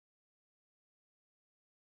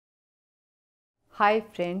Hi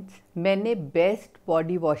friends, मैंने best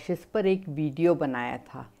body washes पर एक वीडियो बनाया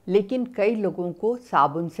था, लेकिन कई लोगों को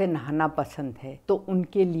साबुन से नहाना पसंद है, तो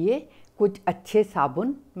उनके लिए कुछ अच्छे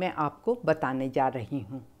साबुन मैं आपको बताने जा रही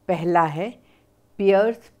हूँ। पहला है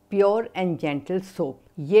piers pure and gentle soap.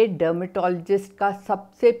 ये डर्मेटोलॉजिस्ट का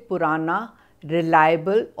सबसे पुराना,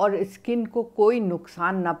 रिलायबल और स्किन को कोई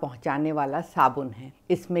नुकसान ना पहुँचाने वाला साबुन है।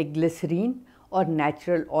 इसमें ग्लिसरीन और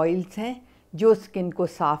नेचुरल ऑयल्स हैं जो स्किन को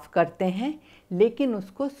साफ़ करते हैं, लेकिन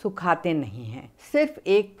उसको सुखाते नहीं हैं। सिर्फ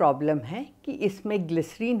एक प्रॉब्लम है कि इसमें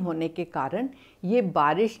ग्लिसरीन होने के कारण ये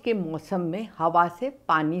बारिश के मौसम में हवा से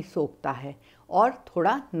पानी सोखता है और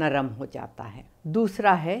थोड़ा नरम हो जाता है।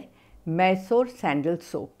 दूसरा है मैसूर सैंडल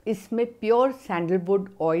सोप। इसमें प्योर सैंडलवुड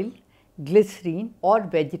ऑयल, ग्लिसरीन और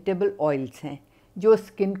वेजिटेबल ऑयल्स हैं जो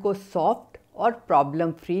स्किन को सॉफ्ट और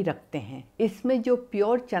प्रॉब्लम फ्री रखते हैं। इसमें जो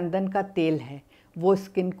प्योर चंदन का तेल है वो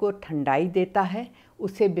स्किन को ठंडाई देता है,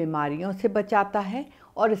 उसे बीमारियों से बचाता है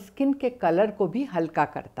और स्किन के कलर को भी हल्का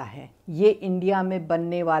करता है। ये इंडिया में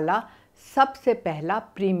बनने वाला सबसे पहला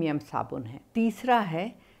प्रीमियम साबुन है। तीसरा है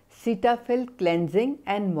Cetaphil cleansing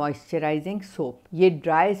and moisturising soap. ये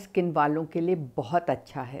ड्राई स्किन वालों के लिए बहुत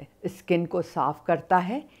अच्छा है। स्किन को साफ करता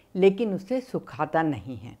है लेकिन उसे सुखाता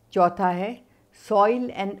नहीं है। चौथा है soil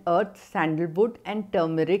and earth sandalwood and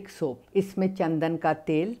turmeric soap. इसमें चंदन का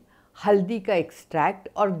तेल, हल्दी का एक्सट्रैक्ट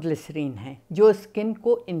और ग्लिसरीन है जो स्किन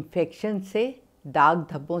को इन्फेक्शन से, दाग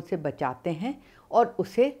धब्बों से बचाते हैं और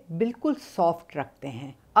उसे बिल्कुल सॉफ्ट रखते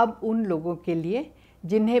हैं। अब उन लोगों के लिए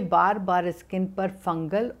जिन्हें बार बार स्किन पर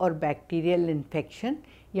फंगल और बैक्टीरियल इन्फेक्शन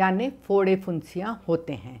यानी फोड़े फुंसियाँ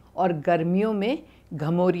होते हैं और गर्मियों में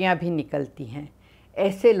घमौरियाँ भी निकलती हैं,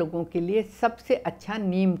 ऐसे लोगों के लिए सबसे अच्छा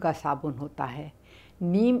नीम का साबुन होता है।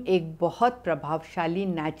 नीम एक बहुत प्रभावशाली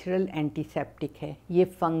नेचुरल एंटीसेप्टिक है। ये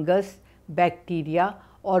फंगस, बैक्टीरिया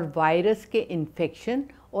और वायरस के इन्फेक्शन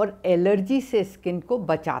और एलर्जी से स्किन को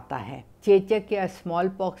बचाता है। चेचक या स्मॉल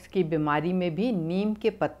पॉक्स की बीमारी में भी नीम के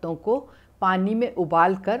पत्तों को पानी में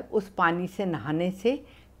उबालकर उस पानी से नहाने से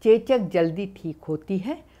चेचक जल्दी ठीक होती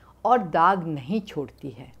है और दाग नहीं छोड़ती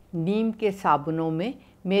है। नीम के साबुनों में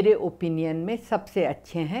मेरे ओपिनियन में सबसे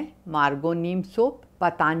अच्छे हैं मार्गो नीम सोप,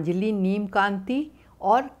 पतंजलि नीम कांति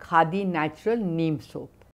और खादी नेचुरल नीम सोप।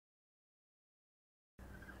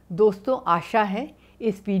 दोस्तों, आशा है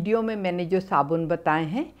इस वीडियो में मैंने जो साबुन बताए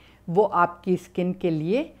हैं वो आपकी स्किन के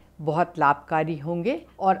लिए बहुत लाभकारी होंगे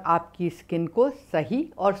और आपकी स्किन को सही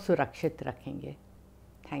और सुरक्षित रखेंगे।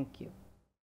 Thank you.